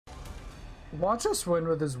Watch us win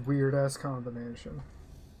with this weird ass combination.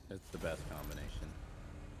 It's the best combination.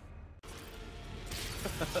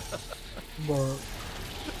 But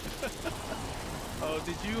oh,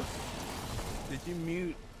 did you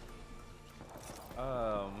mute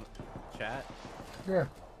chat? yeah.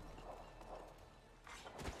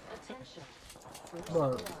 Attention.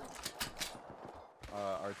 But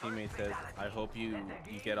Our teammate says, I hope you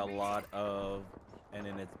get a lot of, and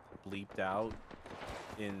then it's bleeped out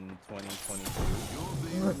in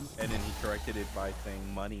 2022. And then he corrected it by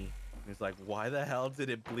saying money. He's like, why the hell did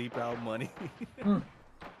it bleep out money?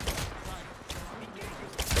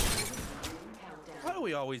 How do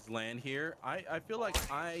we always land here? I feel like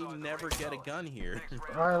I never get a gun here.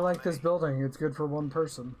 I like this building. It's good for one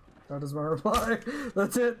person. That is my reply.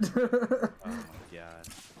 That's it. Oh my god.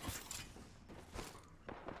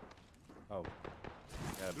 Oh.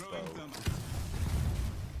 Yeah, bow.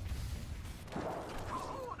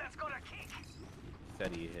 That's got a kick.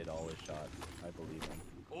 Said he hit all his shots. I believe him.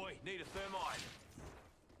 Oi, need a thermite.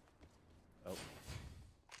 Oh.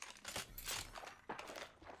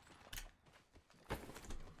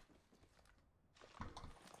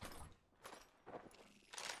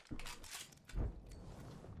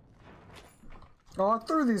 Oh, I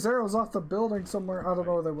threw these arrows off the building somewhere. I don't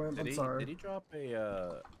know where they went. I'm sorry. Did he drop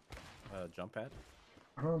a jump pad?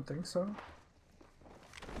 I don't think so.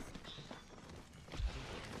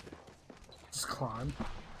 Just climb.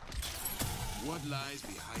 What lies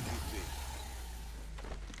behind the veil?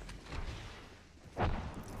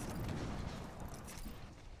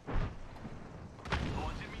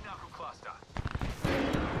 Launching me knuckle cluster.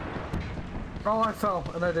 Oh, I fell,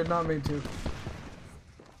 and I did not mean to.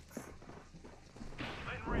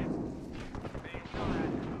 Letting rip. Being shot at.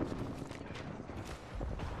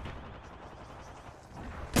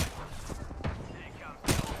 Here comes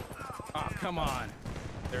Bill. Oh, come on.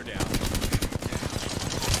 They're down. Can't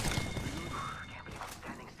believe I'm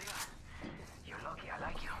standing still. You're lucky I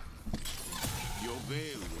like you. Your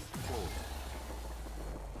veil will fall.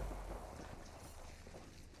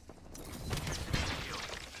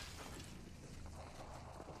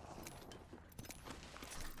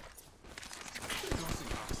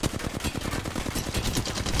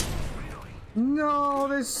 No,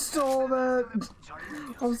 they stole that.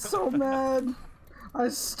 I'm so mad. I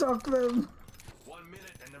stuck them. 1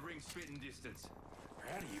 minute and the ring's spitting distance.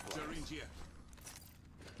 How do you Syringe here.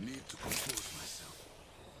 Need to compose myself.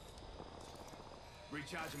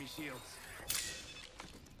 recharging me shields?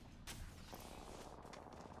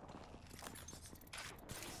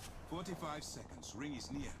 45 seconds. Ring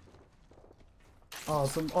is near.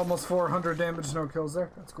 Awesome. Almost 400 damage, no kills there.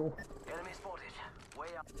 That's cool. Enemy spotted. Way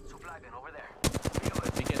up. Supply bin over there.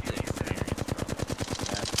 If we get the experience from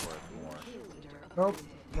that's worth more. Nope.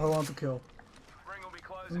 I want the kill. Ring will be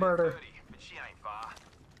closing Murder. at 30, but she ain't far.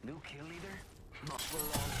 New kill leader? Not for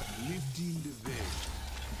long. Lifting the veil.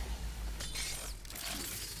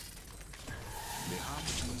 The heart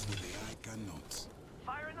knows what the eye cannot.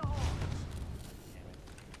 Fire in the hole!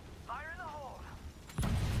 Fire in the hole!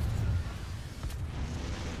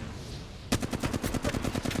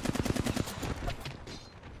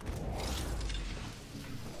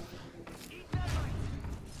 Eat that light!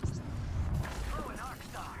 Throw an arc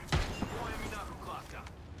star! Deploying me knuckle cluster.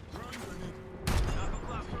 Knuckle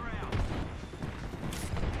cluster out!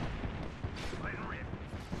 Let it rip!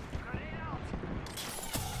 Grenade out!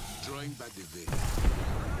 Drawing back the veil.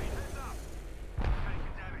 Grenade this up!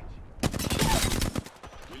 Taking damage.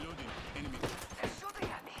 Reloading. Enemy. They're shooting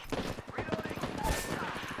at me! Reloading!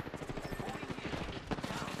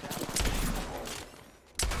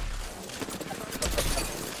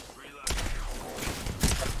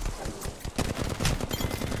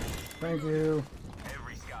 Thank you.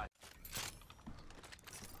 Every Scott.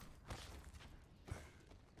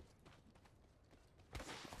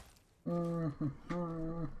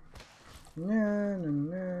 Nah, nah,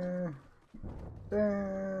 nah.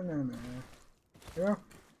 Da, nah, nah. Yeah.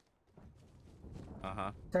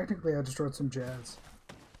 Uh-huh. Technically, I destroyed some jazz.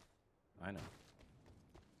 I know.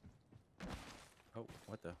 Oh,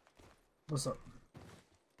 what the? What's up?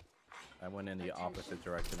 I went in the opposite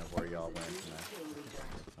direction of where y'all went.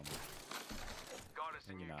 And Got us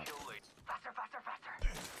a Maybe new not. kill lead. Faster, faster, faster!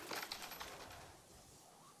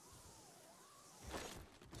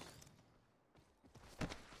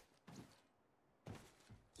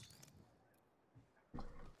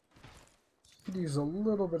 Could use a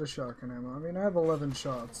little bit of shotgun ammo. I mean, I have 11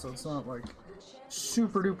 shots, so it's not like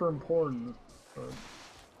super duper important. But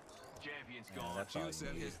Champion's Yeah, gone. that's all you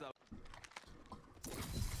Cell need. hits the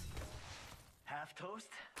Half toast?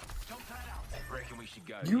 Jump that out. Reckon we should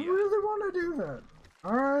go you here. really want to do that?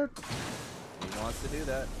 All right. He wants to do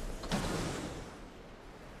that.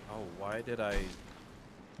 Oh, why did I...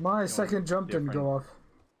 My second jump didn't go off.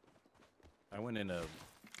 I went in a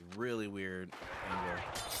really weird angle.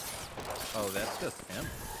 Oh, that's just him.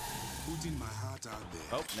 Putting my heart out there.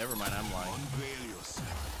 Oh, never mind. I'm lying. Unveil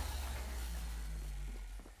yourself.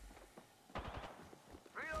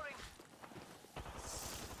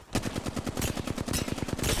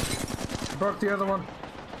 Broke the other one.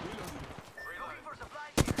 Reloading for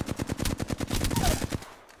supplies here.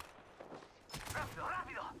 Rápido,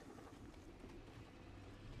 rápido.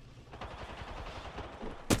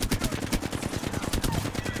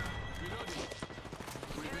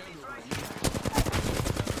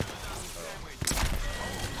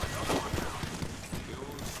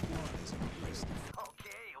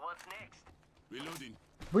 Okay, what's next? Reloading.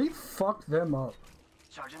 We fucked them up.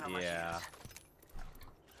 Charging on my Yeah. shields.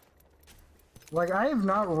 Like, I have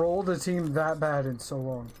not rolled a team that bad in so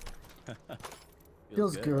long.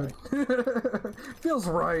 Feels good. Right? Feels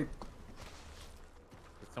right.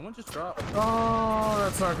 Did someone just drop? Oh,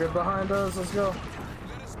 that's not good. Behind us. Let's go.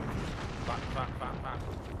 Pop, pop, pop, pop.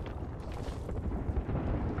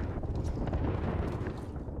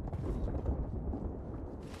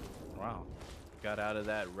 Wow. Got out of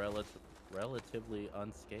that relatively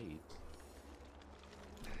unscathed.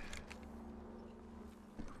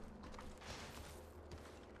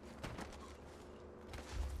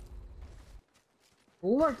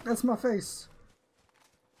 Look, that's my face.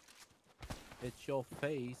 It's your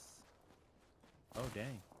face. Oh,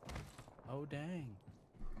 dang. Oh, dang.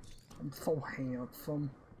 I'm so handsome.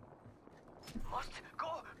 Must go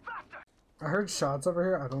faster. I heard shots over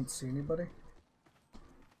here. I don't see anybody.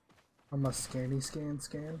 I'm a scanny scan.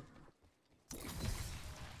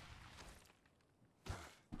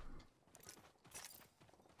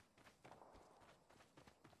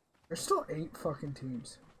 There's still 8 fucking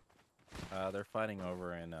teams. They're fighting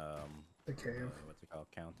over in, The cave. what's it called?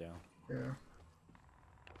 Countdown. Yeah.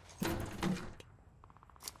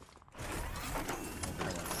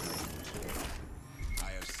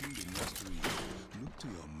 I have seen the mystery. Look to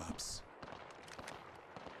your maps.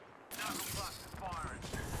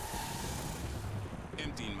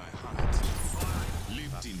 Emptying my heart.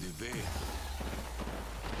 Lifting the veil.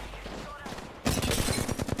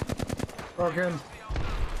 Broken.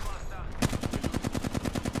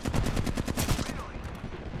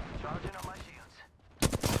 Charging on my shields.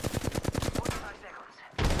 45 seconds.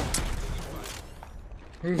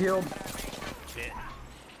 He healed. Shit.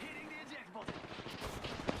 Hitting the eject button.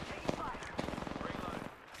 Taking fire.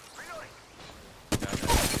 Reloading.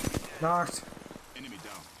 Knocked. Enemy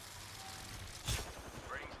down.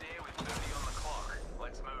 Rings near with 30 on the clock.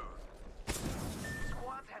 Let's move.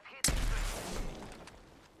 Squads have hit the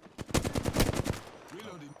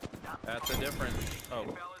Reloading. That's a difference. Oh,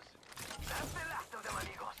 fellas. That's the last of them,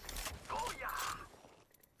 amigos. Go ya!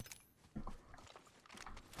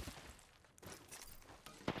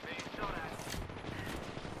 Being shot at.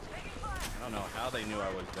 Taking fire. I don't know how they knew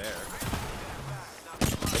I was there.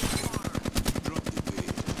 Drop the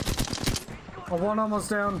veil. Oh, one almost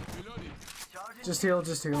down. Reloading. Charging. Just heal,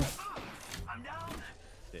 just heal. I'm down.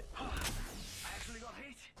 Shit. I actually got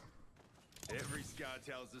hit. Every scar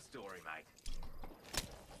tells the story, mate.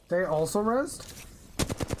 They also rezzed?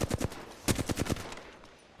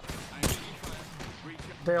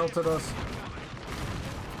 They ulted us.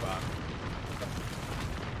 Fuck.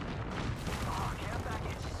 Oh, care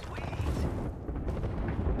package, sweet.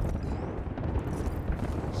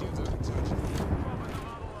 Shields are recharging. Dropping the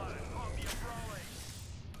mother load. Pump your brolly.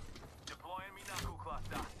 Deploying me knuckle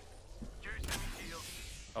cluster. Juicing me shield.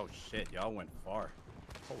 Oh, shit. Y'all went far.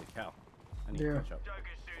 Holy cow. I need Yeah. to catch up.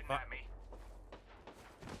 Joker's shooting Fuck. at me.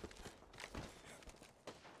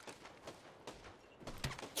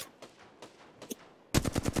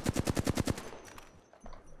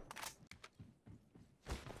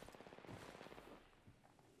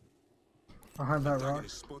 Behind that rock. Target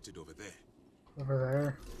is spotted over there. Over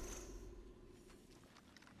there.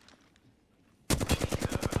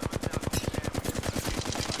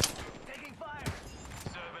 Taking fire.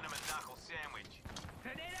 Serving him a knuckle sandwich.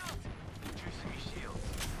 Grenade out. Juicing me shield.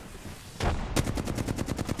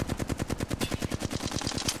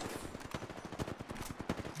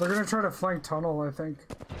 They're gonna try to flank tunnel, I think.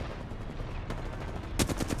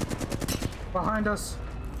 Behind us.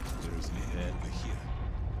 There is an enemy over here.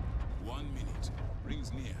 1 minute.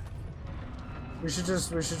 Rings near. We should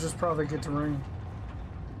just probably get to ring.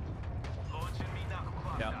 Launching me knuckle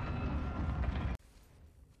cluster. Yeah.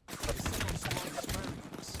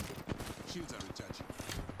 Shields are recharging.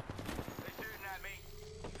 They're shooting at me.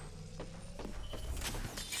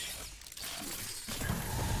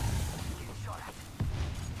 Shot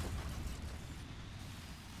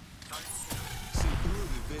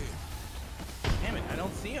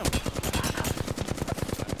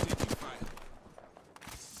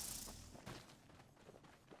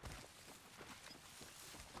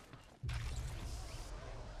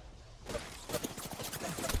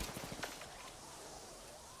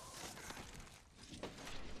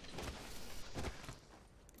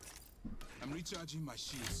Recharging my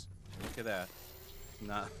shields. Look at that.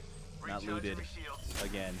 Not looted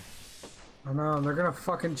again. I know, they're gonna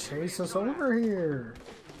fucking chase us over here.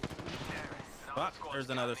 Ah,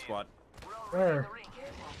 there's another squad. Where?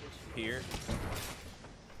 Here.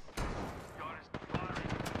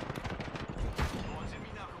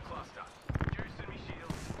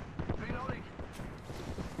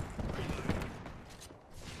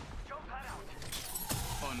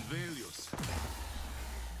 Unveil yourself.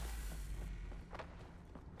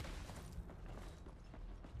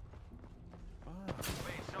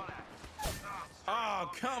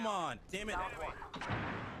 Oh, come on! Damn it!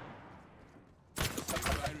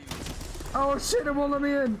 Oh shit, it won't let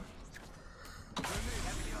me in!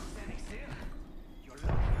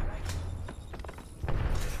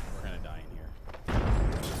 We're gonna die in here.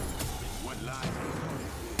 One line.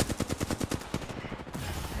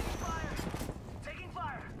 Taking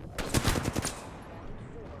fire.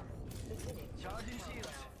 Charging shields.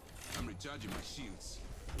 I'm recharging my shields.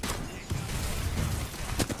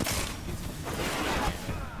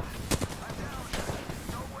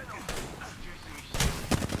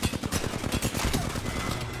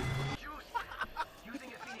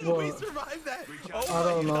 We survived that! Oh I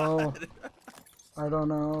don't my know. God. I don't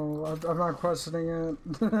know. I'm not questioning it.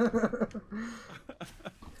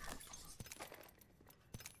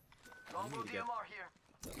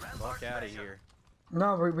 Fuck out of here.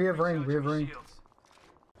 No, we have ring. We have ring.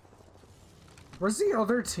 Where's the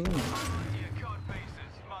other team?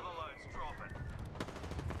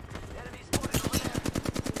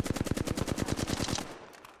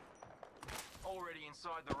 Already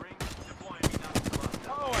inside the ring. Deploying me knuckle cluster.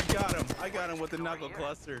 Oh, I got him! I got him with the knuckle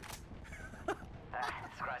cluster.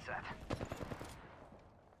 Scratch that.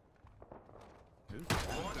 Is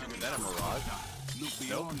that a mirage? Look Nope,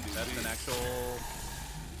 beyond the that's an veil. actual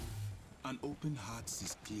An open heart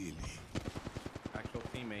sees clearly.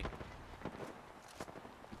 teammate.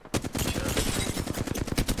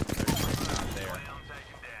 Not there.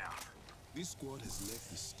 This squad has left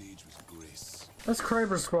the stage with grace. That's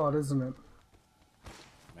Kraber's squad, isn't it?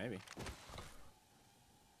 Maybe.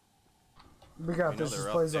 We got We know this. Just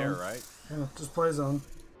they're play up there, zone. right? Yeah, just play zone.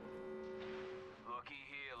 Looky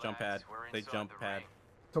here, Jump pad. lads. We're They inside jump the pad. ring.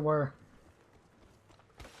 To where?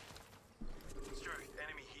 Stu,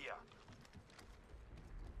 enemy here.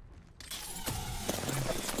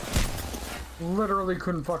 Literally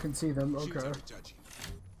couldn't fucking see them. Shields Okay. are recharging.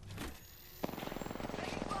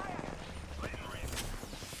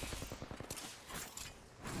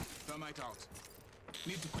 Thermite out.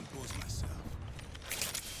 Need to compose myself.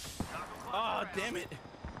 Oh, damn it!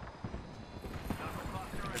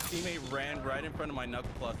 My teammate ran right in front of my knuckle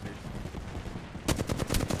clusters.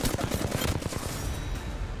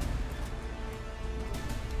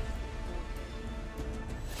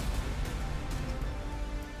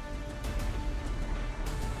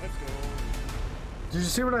 Let's go. Did you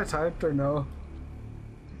see what I typed or no?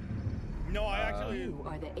 No, I actually. You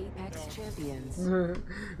are the Apex champions.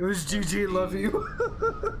 It was GG, love you.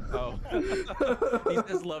 Oh. He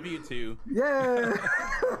says love you too. Yeah.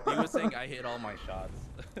 He was saying I hit all my shots.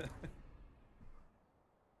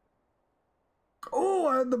 Oh,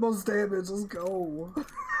 I had the most damage. Let's go.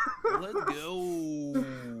 Let's go.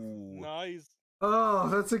 Nice. Oh,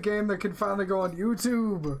 that's a game that can finally go on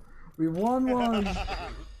YouTube. We won one.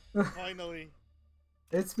 Finally.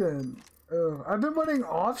 It's been. I've been winning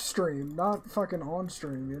off stream, not fucking on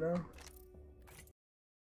stream, you know?